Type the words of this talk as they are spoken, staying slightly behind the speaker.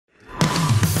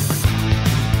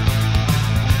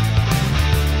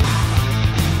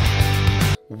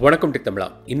வணக்கம் டெக் தமிழா.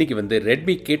 இன்னைக்கு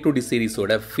Redmi K20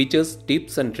 சீரிஸோட features,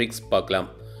 tips and tricks பார்க்கலாம்.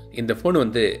 இந்த ஃபோன்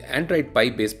Android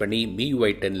Pie பேஸ் பண்ணி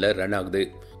MIUI 10ல ரன் ஆகுது.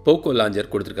 போக்கோ லான்ச்சர்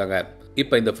கொடுத்துருக்காங்க.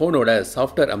 இப்போ இந்த ஃபோனோட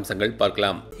சாஃப்ட்வேர் அம்சங்கள்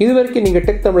பார்க்கலாம். இதுவரைக்கும் நீங்க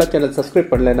டெக் தமிழா சேனல்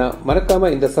சப்ஸ்கிரைப் பண்ணலனா மறக்காம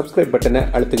இந்த சப்ஸ்கிரைப் பட்டனை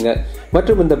அழுத்துங்க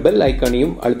மற்றும் இந்த பெல்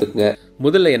ஐகானையும் அழுத்துங்க.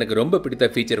 முதல்ல எனக்கு ரொம்ப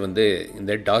பிடித்த ஃபீச்சர்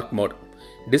இந்த டார்க் மோட்.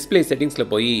 டிஸ்பிளே செட்டிங்ஸ்ல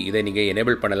போய் இதை நீங்க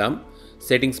எனேபிள் பண்ணலாம்.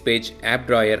 Settings page, app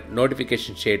drawer,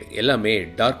 notification shade எல்லாமே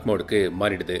டார்க் மோடுக்கு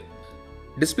மாறிடுது.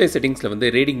 டிஸ்பிளே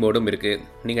செட்டிங்ஸில் ரீடிங் மோடும் இருக்குது.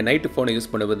 நீங்கள் நைட்டு ஃபோனை யூஸ்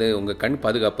பண்ணுவது உங்கள் கண்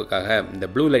பாதுகாப்புக்காக இந்த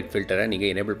ப்ளூ லைட் ஃபில்டரை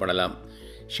நீங்கள் எனேபிள் பண்ணலாம்.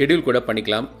 ஷெடியூல் கூட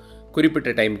பண்ணிக்கலாம்.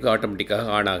 குறிப்பிட்ட டைமுக்கு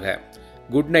ஆட்டோமேட்டிக்காக ஆன் ஆக.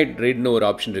 குட் நைட் ரீட்னு ஒரு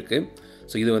ஆப்ஷன் இருக்குது.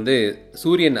 ஸோ இது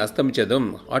சூரியன் அஸ்தமித்ததும்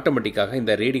ஆட்டோமேட்டிக்காக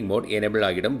இந்த ரீடிங் மோட் எனேபிள்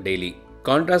ஆகிடும் டெய்லி.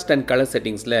 கான்ட்ராஸ்ட் அண்ட் கலர்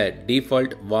செட்டிங்ஸில்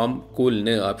டிஃபால்ட், வார்ம்,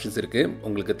 கூல்னு ஆப்ஷன்ஸ் இருக்குது.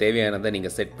 உங்களுக்கு தேவையானதை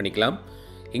நீங்கள் செட் பண்ணிக்கலாம்.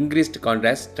 இன்க்ரீஸ்ட்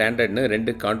கான்ட்ராஸ்ட், ஸ்டாண்டர்ட்னு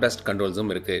 2 கான்ட்ராஸ்ட் கண்ட்ரோல்ஸும்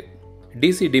இருக்குது.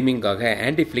 டிசி டிமிங்காக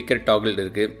ஆன்டி ஃப்ளிக்கர் டாகிள்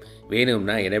இருக்குது.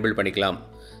 வேணும்னா எனேபிள் பண்ணிக்கலாம்.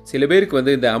 சில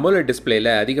பேருக்கு இந்த அமோலட்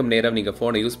டிஸ்பிளேல அதிகம் நேரம் நீங்கள்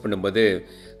ஃபோனை யூஸ் பண்ணும்போது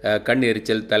கண்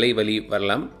எரிச்சல், தலைவலி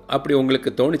வரலாம். அப்படி உங்களுக்கு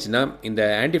தோணுச்சுன்னா இந்த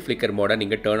ஆன்டி ஃப்ளிக்கர் மோடை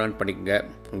நீங்கள் டர்ன் ஆன் பண்ணிக்கோங்க.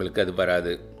 உங்களுக்கு அது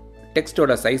வராது.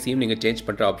 டெக்ஸ்டோட சைஸையும் நீங்கள் சேஞ்ச்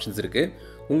பண்ணுற ஆப்ஷன்ஸ் இருக்குது.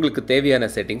 உங்களுக்கு தேவையான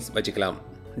செட்டிங்ஸ் வச்சுக்கலாம்.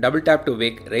 Double tape to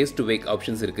wake, race to wake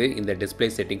options இருக்குது இந்த டிஸ்பிளே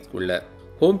செட்டிங்ஸ்க்குள்ள.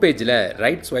 ஹோம் பேஜில்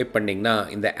ரைட் ஸ்வைப் பண்ணிங்கன்னா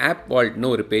இந்த ஆப் வால்ட்னு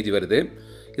ஒரு பேஜ் வருது.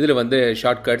 இதில்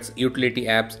shortcuts, utility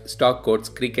apps, stock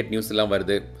quotes, cricket news எல்லாம்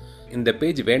வருது. இந்த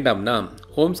பேஜ் வேண்டாம்னா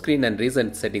ஹோம் ஸ்க்ரீன் அண்ட்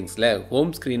ரீசன்ட் செட்டிங்ஸில்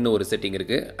ஹோம் ஸ்க்ரீன்னு ஒரு செட்டிங்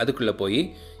இருக்குது. அதுக்குள்ளே போய்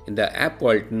இந்த ஆப்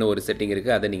வால்ட்னு ஒரு செட்டிங்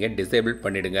இருக்குது. அதை நீங்கள் டிசேபிள்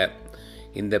பண்ணிவிடுங்க.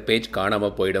 இந்த பேஜ்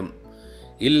காணாமல் போயிடும்.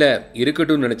 இல்லை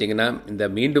இருக்கட்டும்னு நினச்சிங்கன்னா இந்த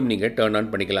மீண்டும் நீங்கள் டர்ன்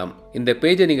ஆன் பண்ணிக்கலாம். இந்த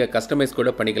பேஜை நீங்கள் கஸ்டமைஸ்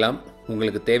கூட பண்ணிக்கலாம்.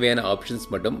 உங்களுக்கு தேவையான ஆப்ஷன்ஸ்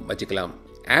மட்டும் வச்சுக்கலாம்.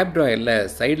 ஆப் டிராயரில்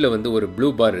சைடில் ஒரு ப்ளூ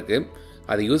பார் இருக்குது.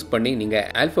 அதை யூஸ் பண்ணி நீங்கள்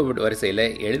ஆல்ஃபபெட் வரிசையில்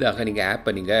எளிதாக நீங்கள்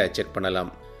ஆப்பை நீங்கள் செக் பண்ணலாம்.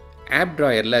 ஆப்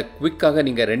டிராயரில் குவிக்காக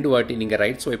நீங்கள் 2 வாட்டி நீங்கள்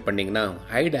ரைட் ஸ்வைப் பண்ணிங்கன்னா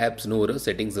ஹைட் ஆப்ஸ்னு ஒரு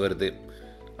செட்டிங்ஸ் வருது.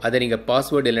 அதை நீங்கள்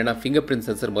பாஸ்வேர்டு இல்லைனா ஃபிங்கர் பிரிண்ட்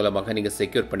சென்சர் மூலமாக நீங்கள்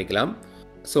செக்யூர் பண்ணிக்கலாம்.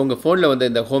 ஸோ உங்கள் ஃபோனில்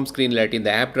இந்த ஹோம் ஸ்க்ரீன் இல்லாட்டி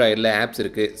இந்த ஆப் டிராயரில் ஆப்ஸ்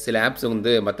இருக்குது. சில ஆப்ஸ்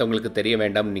மற்றவங்களுக்கு தெரிய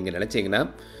வேண்டாம்னு நீங்கள் நினச்சிங்கன்னா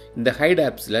இந்த ஹைட்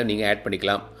ஆப்ஸில் நீங்கள் ஆட்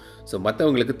பண்ணிக்கலாம். ஸோ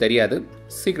மற்றவங்களுக்கு தெரியாது,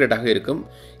 சீக்ரெட்டாக இருக்கும்.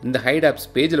 இந்த ஹைட் ஆப்ஸ்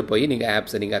பேஜில் போய் நீங்கள்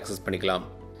ஆப்ஸை நீங்கள் அக்சஸ் பண்ணிக்கலாம்.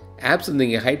 ஆப்ஸ்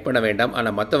நீங்கள் ஹைட் பண்ண வேண்டாம்.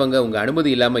 ஆனால் மற்றவங்க உங்கள்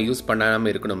அனுமதி இல்லாமல் யூஸ்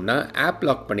பண்ணாமல் இருக்கணும்னா ஆப்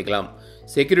லாக் பண்ணிக்கலாம்.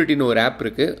 செக்யூரிட்டின்னு ஒரு ஆப்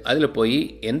இருக்குது. அதில் போய்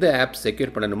எந்த ஆப்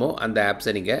செக்யூர் பண்ணணுமோ அந்த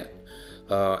ஆப்ஸை நீங்கள்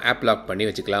ஆப் லாக் பண்ணி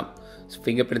வச்சுக்கலாம்.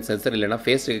 ஃபிங்கர் பிரிண்ட் சென்சர் இல்லைனா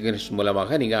ஃபேஸ் ரெகக்னிஷன்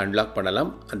மூலமாக நீங்கள் அன்லாக் பண்ணலாம்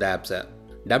அந்த ஆப்ஸை.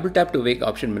 Double tape to wake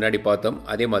option முன்னாடி பார்த்தோம்.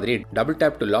 அதே மாதிரி double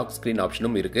tape to log screen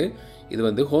ஆப்ஷனும் இருக்குது.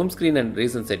 இது ஹோம் ஸ்க்ரீன் அண்ட்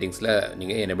ரீசன்ட் செட்டிங்ஸில்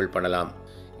நீங்கள் எனேபிள் பண்ணலாம்.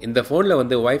 இந்த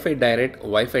ஃபோனில் wifi direct,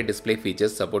 wifi display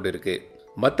features support இருக்குது.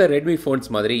 மற்ற ரெட்மி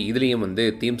ஃபோன்ஸ் மாதிரி இதுலேயும்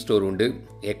தீம் ஸ்டோர் உண்டு.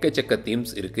 எக்கச்சக்க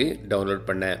தீம்ஸ் இருக்குது டவுன்லோட்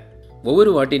பண்ண.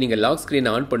 ஒவ்வொரு வாட்டி நீங்கள் லாக் ஸ்க்ரீன்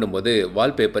ஆன் பண்ணும்போது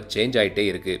வால்பேப்பர் சேஞ்ச் ஆகிட்டே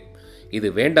இருக்குது. இது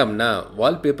வேண்டாம்னா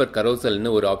வால்பேப்பர்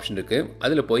கரோசல்னு ஒரு ஆப்ஷன் இருக்குது.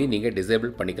 அதில் போய் நீங்கள்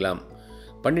டிசேபிள் பண்ணிக்கலாம்.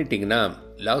 பண்ணிட்டீங்கன்னா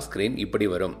லாக் ஸ்க்ரீன் இப்படி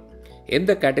வரும்.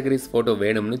 எந்த கேட்டகரிஸ் ஃபோட்டோ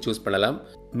வேணும்னு சூஸ் பண்ணலாம்.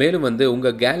 மேலும்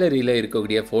உங்கள் கேலரியில்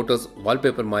இருக்கக்கூடிய ஃபோட்டோஸ்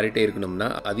வால்பேப்பர் மாறிட்டே இருக்கணும்னா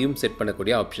அதையும் செட்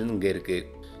பண்ணக்கூடிய ஆப்ஷன் இங்கே இருக்குது.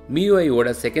 MIUIயோட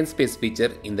செகண்ட் ஸ்பேஸ்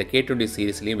ஃபீச்சர் இந்த K20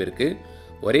 சீரீஸ்லேயும் இருக்குது.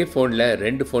 ஒரே ஃபோனில்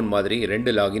 2 ஃபோன் மாதிரி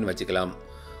 2 லாகின் வச்சுக்கலாம்.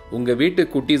 உங்கள் வீட்டு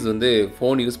குட்டீஸ்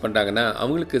ஃபோன் யூஸ் பண்ணுறாங்கன்னா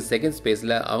அவங்களுக்கு செகண்ட்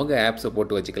ஸ்பேஸில் அவங்க ஆப்ஸை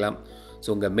போட்டு வச்சுக்கலாம். ஸோ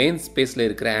உங்கள் மெயின் ஸ்பேஸில்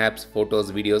இருக்கிற ஆப்ஸ், ஃபோட்டோஸ்,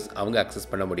 வீடியோஸ் அவங்க அக்சஸ்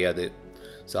பண்ண முடியாது.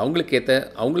 ஸோ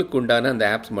அவங்களுக்கு உண்டான அந்த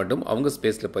ஆப்ஸ் மட்டும் அவங்க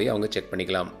ஸ்பேஸில் போய் அவங்க செக்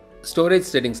பண்ணிக்கலாம். ஸ்டோரேஜ்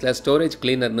செட்டிங்ஸில் ஸ்டோரேஜ்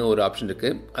கிளீனர்னு ஒரு ஆப்ஷன்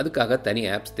இருக்குது. அதுக்காக தனி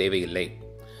ஆப்ஸ் தேவையில்லை.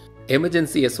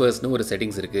 எமர்ஜென்சி SOSனு ஒரு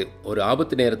செட்டிங்ஸ் இருக்குது. ஒரு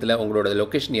ஆபத்து நேரத்தில் உங்களோட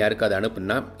லொக்கேஷன் யாருக்காவது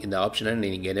அனுப்புனா இந்த ஆப்ஷனை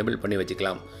நீங்கள் எனேபிள் பண்ணி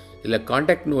வச்சுக்கலாம். இதில்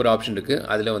காண்டாக்ட்னு ஒரு ஆப்ஷன் இருக்குது.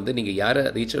 அதில் நீங்கள் யாரை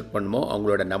ரீச் அவுட் பண்ணுமோ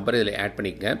அவங்களோட நம்பரை இதில் ஆட்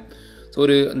பண்ணிக்கங்க. ஸோ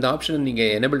இந்த ஆப்ஷனை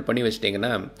நீங்கள் எனேபிள் பண்ணி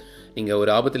வச்சிட்டிங்கன்னா நீங்கள்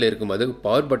ஒரு ஆபத்தில் இருக்கும்போது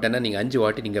பவர் பட்டனை நீங்கள் 5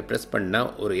 வாட்டி நீங்கள் ப்ரெஸ்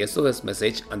பண்ணால் ஒரு SOS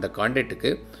மெசேஜ் அந்த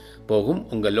காண்டாக்ட்டுக்கு போகும்,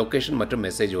 உங்கள் லொக்கேஷன் மற்றும்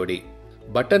மெசேஜ் ஓடி.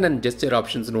 பட்டன் அண்ட் ஜெஸ்டர்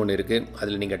ஆப்ஷன்ஸ்னு ஒன்று இருக்குது.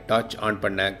 அதில் நீங்கள் டார்ச் ஆன்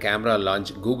பண்ண, கேமரா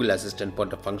லான்ச், கூகுள் அசிஸ்டன்ட்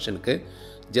போன்ற ஃபங்க்ஷனுக்கு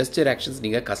ஜெஸ்டர் ஆக்ஷன்ஸ்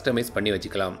நீங்கள் கஸ்டமைஸ் பண்ணி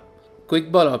வச்சுக்கலாம். குயிக்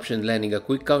பால் ஆப்ஷனில் நீங்கள்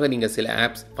குயிக்காக நீங்கள் சில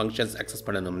ஆப்ஸ், ஃபங்க்ஷன்ஸ் அக்சஸ்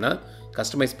பண்ணணும்னா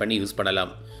கஸ்டமைஸ் பண்ணி யூஸ்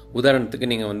பண்ணலாம். உதாரணத்துக்கு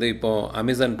நீங்கள் இப்போது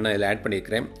அமேசான் நான் இதில் ஆட்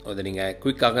பண்ணியிருக்கிறேன். அதை நீங்கள்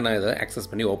குயிக்காக நான் இதை ஆக்சஸ்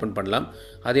பண்ணி ஓப்பன் பண்ணலாம்.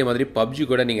 அதே மாதிரி PUBG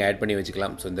கூட நீங்கள் ஆட் பண்ணி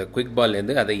வச்சுக்கலாம். ஸோ இந்த குயிக்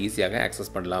பால்லேருந்து அதை ஈஸியாக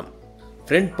ஆக்சஸ் பண்ணலாம்.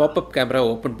 ஃப்ரண்ட் பாப்அப் கேமரா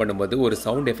ஓப்பன் பண்ணும்போது ஒரு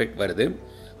சவுண்ட் எஃபெக்ட் வருது.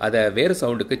 அதை வேறு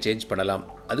சவுண்டுக்கு சேஞ்ச் பண்ணலாம்.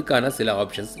 அதுக்கான சில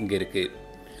ஆப்ஷன்ஸ் இங்கே இருக்குது.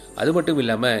 அது மட்டும்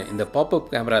இல்லாமல் இந்த பாப்அப்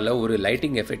கேமராவில் ஒரு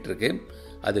லைட்டிங் எஃபெக்ட் இருக்குது.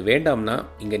 அது வேண்டாம்னா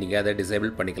இங்கே நீங்கள் அதை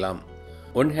டிசேபிள் பண்ணிக்கலாம்.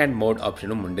 ஒன் ஹேண்ட் மோட்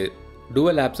ஆப்ஷனும் உண்டு.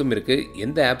 டுவல் ஆப்ஸும் இருக்குது.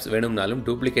 எந்த ஆப்ஸ் வேணும்னாலும்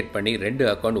டூப்ளிகேட் பண்ணி 2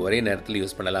 அக்கௌண்ட் ஒரே நேரத்தில்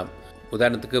யூஸ் பண்ணலாம்.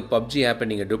 உதாரணத்துக்கு PUBG ஆப்பை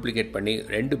நீங்கள் டூப்ளிகேட் பண்ணி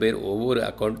 2 பேர் ஒவ்வொரு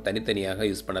அக்கௌண்ட் தனித்தனியாக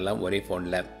யூஸ் பண்ணலாம் ஒரே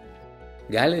ஃபோனில்.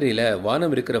 கேலரியில்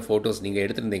வானம் இருக்கிற ஃபோட்டோஸ் நீங்கள்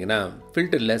எடுத்துருந்தீங்கன்னா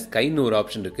ஃபில்டரில் ஸ்கைன்னு ஒரு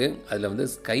ஆப்ஷன் இருக்குது. அதில் வந்து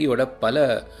ஸ்கையோட பல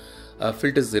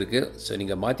ஃபில்டர்ஸ் இருக்குது. ஸோ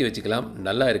நீங்கள் மாற்றி வச்சுக்கலாம்.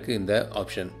 நல்லா இருக்குது இந்த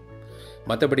ஆப்ஷன்.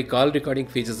 மற்றபடி கால் ரெக்கார்டிங்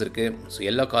ஃபீச்சர்ஸ் இருக்குது. ஸோ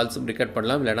எல்லா கால்ஸும் ரெக்கார்ட்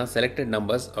பண்ணலாம், இல்லைனா செலக்டட்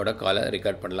நம்பர்ஸோட காலை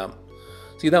ரெக்கார்ட் பண்ணலாம்.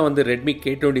 ஸோ இதான் வந்து ரெட்மி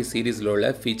K20 சீரீஸில் உள்ள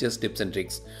ஃபீச்சர்ஸ், டிப்ஸ் அண்ட்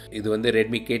ட்ரிக்ஸ். இது வந்து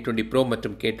ரெட்மி K20 Pro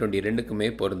மற்றும் K20 ரெண்டுக்குமே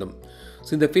பொருந்தும்.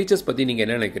 ஸோ இந்த ஃபீச்சர்ஸ் பற்றி நீங்கள்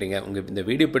என்ன நினைக்கிறீங்க? உங்களுக்கு இந்த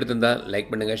வீடியோ பிடித்திருந்தால்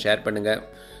லைக் பண்ணுங்கள், ஷேர் பண்ணுங்கள்.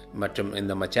 மற்றும்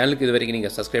நம்ம சேனலுக்கு இது வரைக்கும்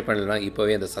நீங்கள் சப்ஸ்கிரைப் பண்ணலன்னா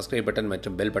இப்போவே அந்த சப்ஸ்கிரைப் பட்டன்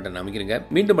மற்றும் பெல் பட்டன் அமைக்கிறீங்க.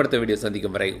 மீண்டும் அடுத்த வீடியோ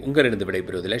சந்திக்கும் வரை உங்களிடம்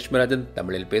விடைபெறுவது லட்சுமிராஜன்.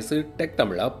 தமிழில் பேசு, டெக்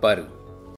தமிழா பாரு.